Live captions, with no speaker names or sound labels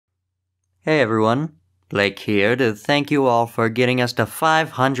Hey everyone, Blake here to thank you all for getting us to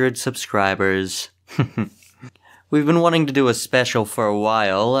 500 subscribers. We've been wanting to do a special for a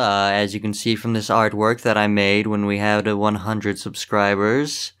while, as you can see from this artwork that I made when we had 100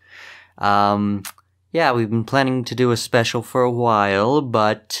 subscribers. Yeah, we've been planning to do a special for a while,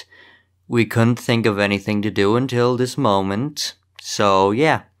 but we couldn't think of anything to do until this moment. So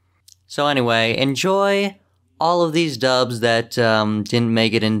yeah. So anyway, enjoy all of these dubs that didn't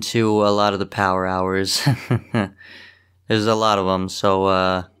make it into a lot of the power hours. There's a lot of them,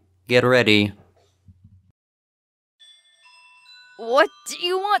 so get ready. What do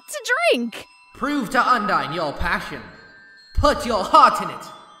you want to drink? Prove to Undyne your passion. Put your heart in it.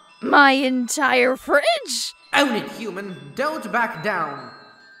 My entire fridge? Own it, human. Don't back down.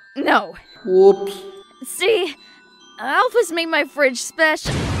 No. Whoops. See, Alphas make my fridge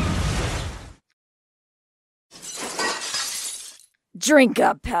special. Drink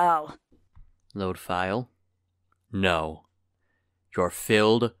up, pal. Load file. No. You're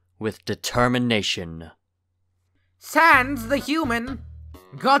filled with determination. Sans the human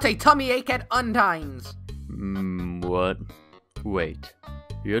got a tummy ache at Undyne's. What? Wait.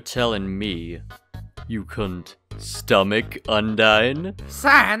 You're telling me you couldn't stomach Undyne?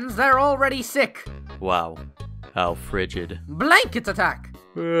 Sans, they're already sick. Wow. How frigid. Blankets attack.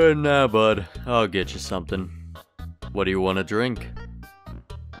 Nah, bud. I'll get you something. What do you want to drink?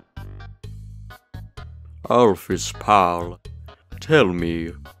 Alphys pal, tell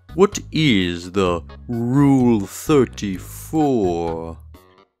me, what is the Rule 34?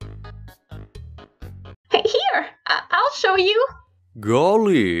 Here, I'll show you.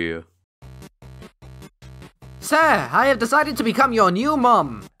 Golly! Sir, I have decided to become your new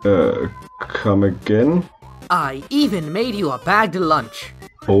mom. Come again? I even made you a bagged lunch.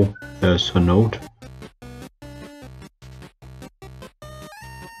 Oh, there's a note.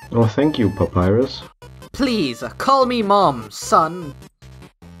 Oh, thank you, Papyrus. Please, call me Mom, son.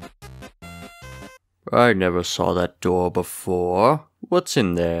 I never saw that door before. What's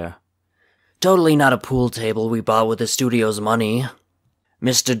in there? Totally not a pool table we bought with the studio's money.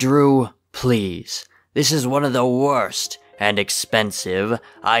 Mr. Drew, please. This is one of the worst and expensive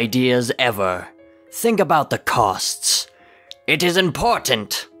ideas ever. Think about the costs. It is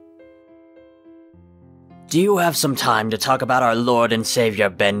important. Do you have some time to talk about our Lord and Savior,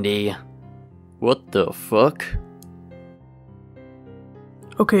 Bendy? What the fuck?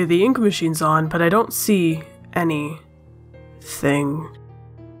 Okay, the ink machine's on, but I don't see anything.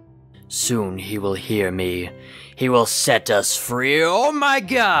 Soon he will hear me. He will set us free. Oh my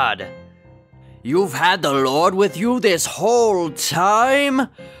god! You've had the Lord with you this whole time?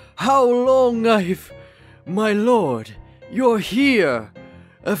 How long My Lord, you're here.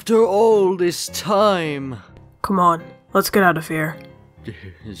 After all this time. Come on, let's get out of here.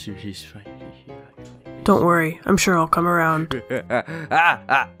 He's fine. Don't worry, I'm sure I'll come around.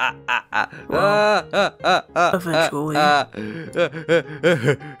 Well, eventually.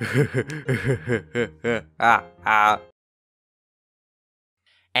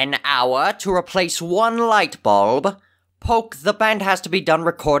 An hour to replace one light bulb. Poke, the band has to be done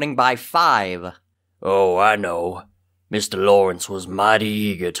recording by 5. Oh, I know. Mr. Lawrence was mighty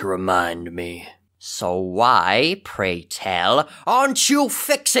eager to remind me. So why, pray tell, aren't you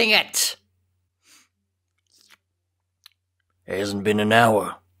fixing it? Hasn't been an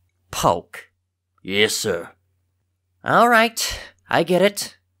hour. Poke. Yes, sir. All right, I get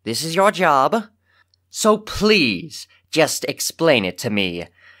it. This is your job. So please, just explain it to me.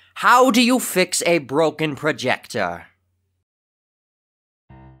 How do you fix a broken projector?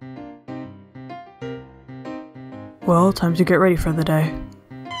 Well, time to get ready for the day.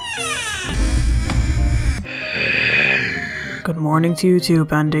 Good morning to you too,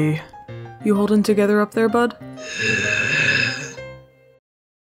 Bendy. You holding together up there, bud?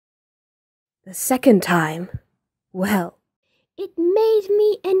 The second time, well, it made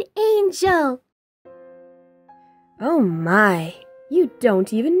me an angel. Oh my, you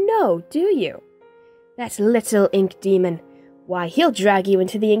don't even know, do you? That little ink demon. Why, he'll drag you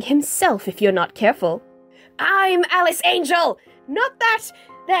into the ink himself if you're not careful. I'm Alice Angel, not that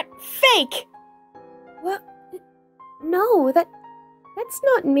fake. What? No, that's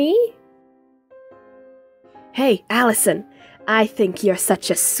not me. Hey, Allison, I think you're such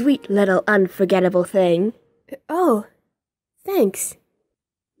a sweet little unforgettable thing. Oh, thanks.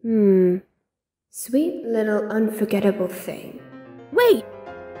 Sweet little unforgettable thing. Wait!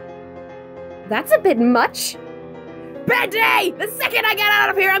 That's a bit much. Bendy! The second I get out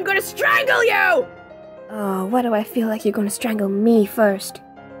of here, I'm gonna strangle you! Oh, why do I feel like you're gonna strangle me first?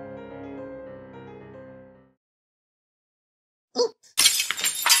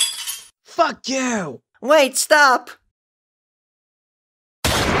 Fuck you! Wait, stop!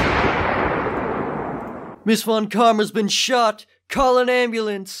 Miss Von Karma's been shot! Call an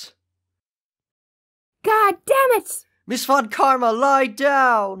ambulance! God damn it! Miss Von Karma, lie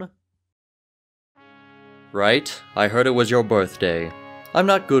down! Right, I heard it was your birthday. I'm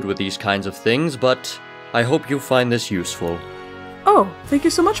not good with these kinds of things, but I hope you find this useful. Oh, thank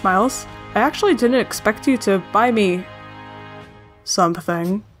you so much, Miles. I actually didn't expect you to buy me...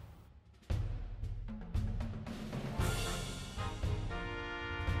 something.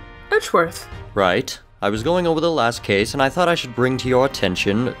 Edgeworth. Right. I was going over the last case and I thought I should bring to your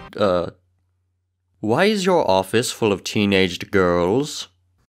attention, why is your office full of teenaged girls?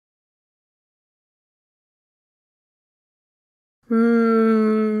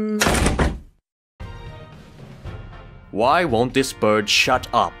 Why won't this bird shut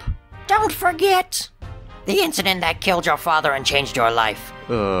up? Don't forget the incident that killed your father and changed your life.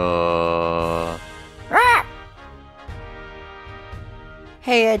 Ah!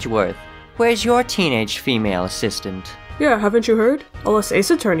 Hey Edgeworth, where's your teenage female assistant? Yeah, haven't you heard? All us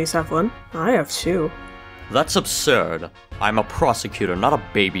ace attorneys have one. I have two. That's absurd. I'm a prosecutor, not a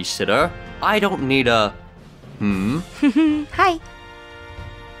babysitter. I don't need a... Hi.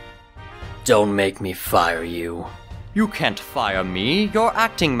 Don't make me fire you. You can't fire me. You're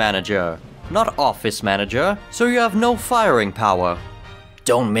acting manager, not office manager, so you have no firing power.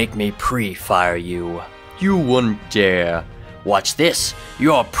 Don't make me pre-fire you. You wouldn't dare. Watch this.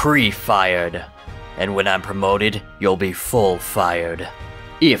 You're pre-fired. And when I'm promoted, you'll be full fired.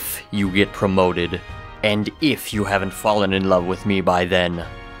 If you get promoted. And if you haven't fallen in love with me by then.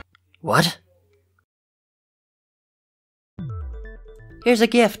 What? Here's a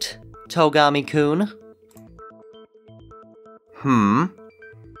gift, Togami-kun.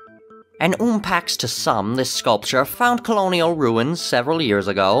 An Umpax to some, this sculpture found colonial ruins several years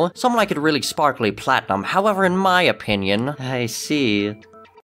ago. Some like it really sparkly platinum, however in my opinion... I see.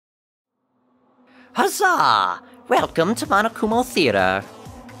 Huzzah! Welcome to Monokuma Theater.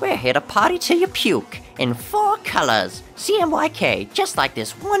 We're here to party till you puke in 4 colors, CMYK, just like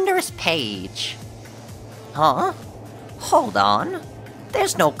this wondrous page. Huh? Hold on.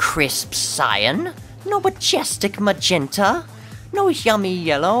 There's no crisp cyan, no majestic magenta, no yummy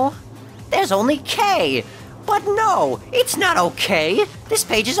yellow. There's only K. But no, it's not okay. This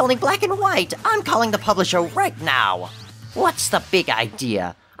page is only black and white. I'm calling the publisher right now. What's the big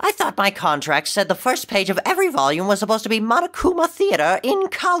idea? I thought my contract said the first page of every volume was supposed to be Monokuma Theater in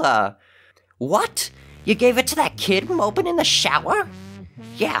color. What? You gave it to that kid moping in the shower?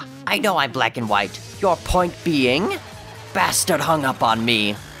 Yeah, I know I'm black and white. Your point being? Bastard hung up on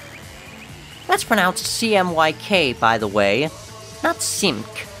me. That's pronounced CMYK, by the way, not Simk,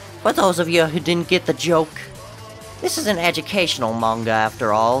 for those of you who didn't get the joke. This is an educational manga,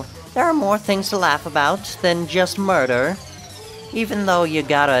 after all. There are more things to laugh about than just murder. Even though you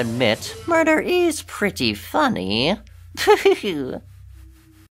gotta admit, murder is pretty funny.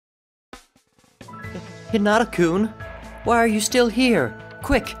 Hinata-kun, why are you still here?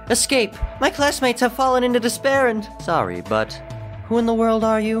 Quick, escape! My classmates have fallen into despair and... Sorry, but who in the world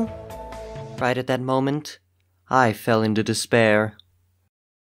are you? Right at that moment, I fell into despair.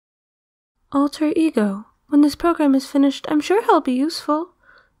 Alter ego. When this program is finished, I'm sure he'll be useful.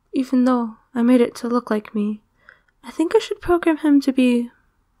 Even though I made it to look like me. I think I should program him to be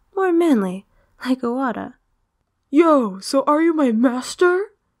more manly, like Owada. Yo, so are you my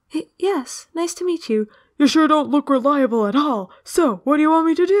master? Yes, nice to meet you. You sure don't look reliable at all. So, what do you want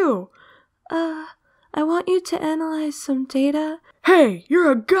me to do? I want you to analyze some data. Hey, you're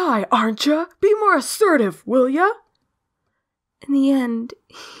a guy, aren't ya? Be more assertive, will ya? In the end,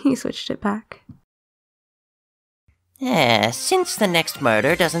 he switched it back. Since the next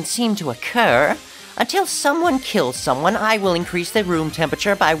murder doesn't seem to occur, until someone kills someone, I will increase the room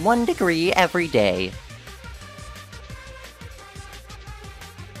temperature by 1 degree every day.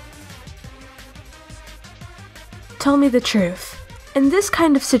 Tell me the truth. In this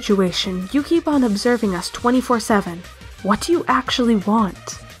kind of situation, you keep on observing us 24/7. What do you actually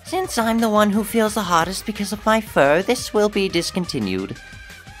want? Since I'm the one who feels the hottest because of my fur, this will be discontinued.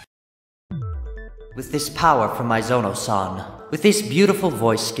 With this power from my Zono-san, with this beautiful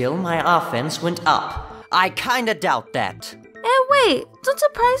voice skill, my offense went up. I kinda doubt that. Wait, don't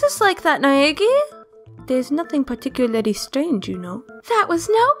surprise us like that, Naegi. There's nothing particularly strange, you know. That was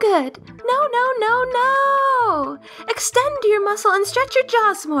no good. No. Extend your muscle and stretch your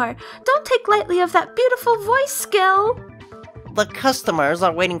jaws more. Don't take lightly of that beautiful voice skill. The customers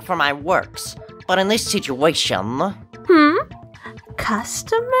are waiting for my works, but in this situation...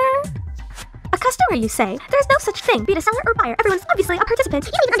 Customer? A customer, you say? There's no such thing. Be it a seller or buyer, everyone's obviously a participant.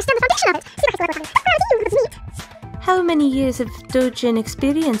 You don't even understand the foundation of it. How many years of doujin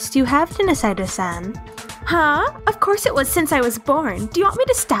experience do you have, Dinosaur-san? Huh? Of course it was since I was born. Do you want me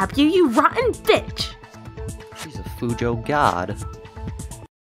to stab you, you rotten bitch? She's a Fujo god.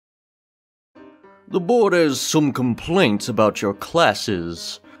 The board has some complaints about your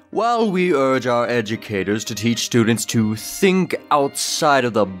classes. While we urge our educators to teach students to think outside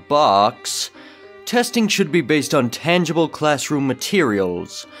of the box, testing should be based on tangible classroom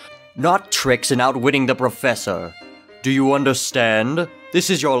materials, not tricks and outwitting the professor. Do you understand? This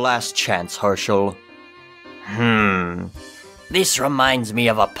is your last chance, Herschel. This reminds me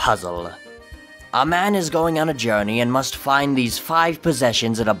of a puzzle. A man is going on a journey and must find these 5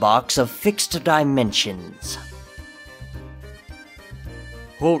 possessions in a box of fixed dimensions.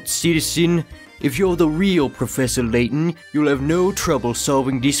 Halt, citizen. If you're the real Professor Layton, you'll have no trouble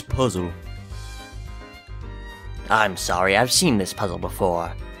solving this puzzle. I'm sorry, I've seen this puzzle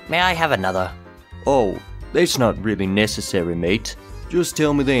before. May I have another? Oh, that's not really necessary, mate. Just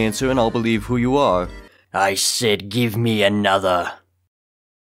tell me the answer and I'll believe who you are. I said give me another.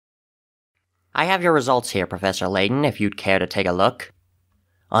 I have your results here, Professor Layton, if you'd care to take a look.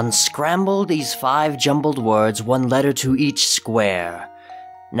 Unscramble these 5 jumbled words, 1 letter to each square.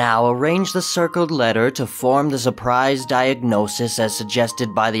 Now arrange the circled letter to form the surprise diagnosis as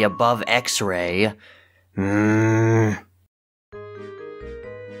suggested by the above X-ray.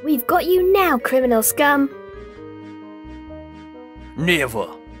 We've got you now, criminal scum.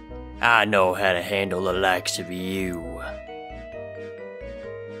 Never. I know how to handle the likes of you.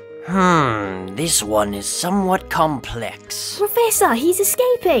 This one is somewhat complex. Professor, he's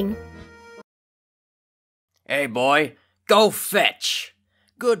escaping. Hey boy, go fetch.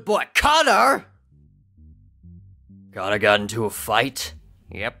 Good boy, Connor! Connor got into a fight?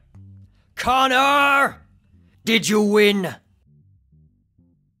 Yep. Connor! Did you win?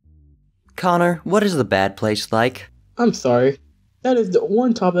 Connor, what is the bad place like? I'm sorry. That is the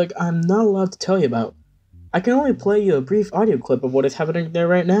one topic I'm not allowed to tell you about. I can only play you a brief audio clip of what is happening there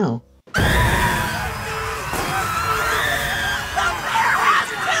right now.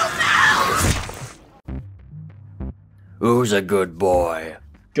 Who's a good boy?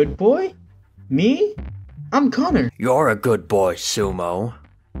 Good boy? Me? I'm Connor. You're a good boy, Sumo.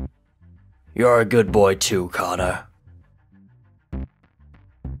 You're a good boy too, Connor.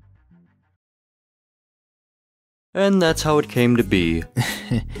 And that's how it came to be.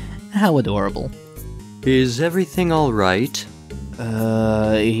 How adorable. Is everything alright?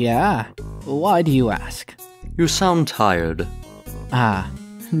 Yeah. Why do you ask? You sound tired. Ah,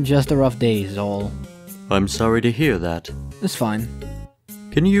 just a rough day is all. I'm sorry to hear that. It's fine.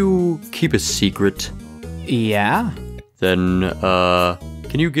 Can you keep a secret? Yeah? Then,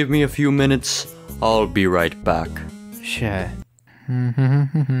 can you give me a few minutes? I'll be right back. Sure.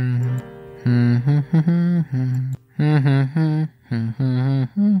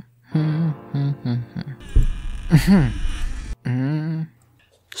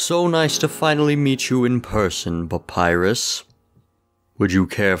 So nice to finally meet you in person, Papyrus. Would you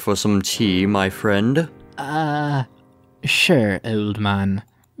care for some tea, my friend? Sure, old man.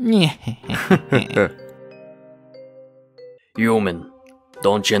 Human,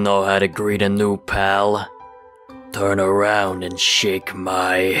 don't you know how to greet a new pal? Turn around and shake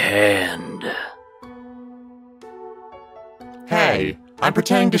my hand. Hey, I'm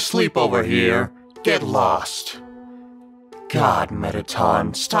pretending to sleep over here. Get lost. God,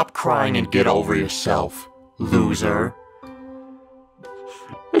 Metaton, stop crying and get over yourself, loser.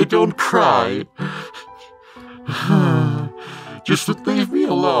 Hey, don't cry. Just leave me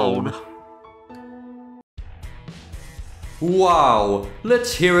alone. Wow,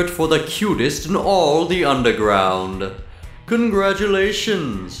 let's hear it for the cutest in all the underground.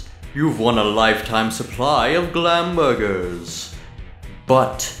 Congratulations, you've won a lifetime supply of Glamburgers.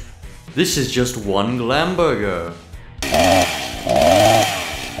 But this is just one Glamburger.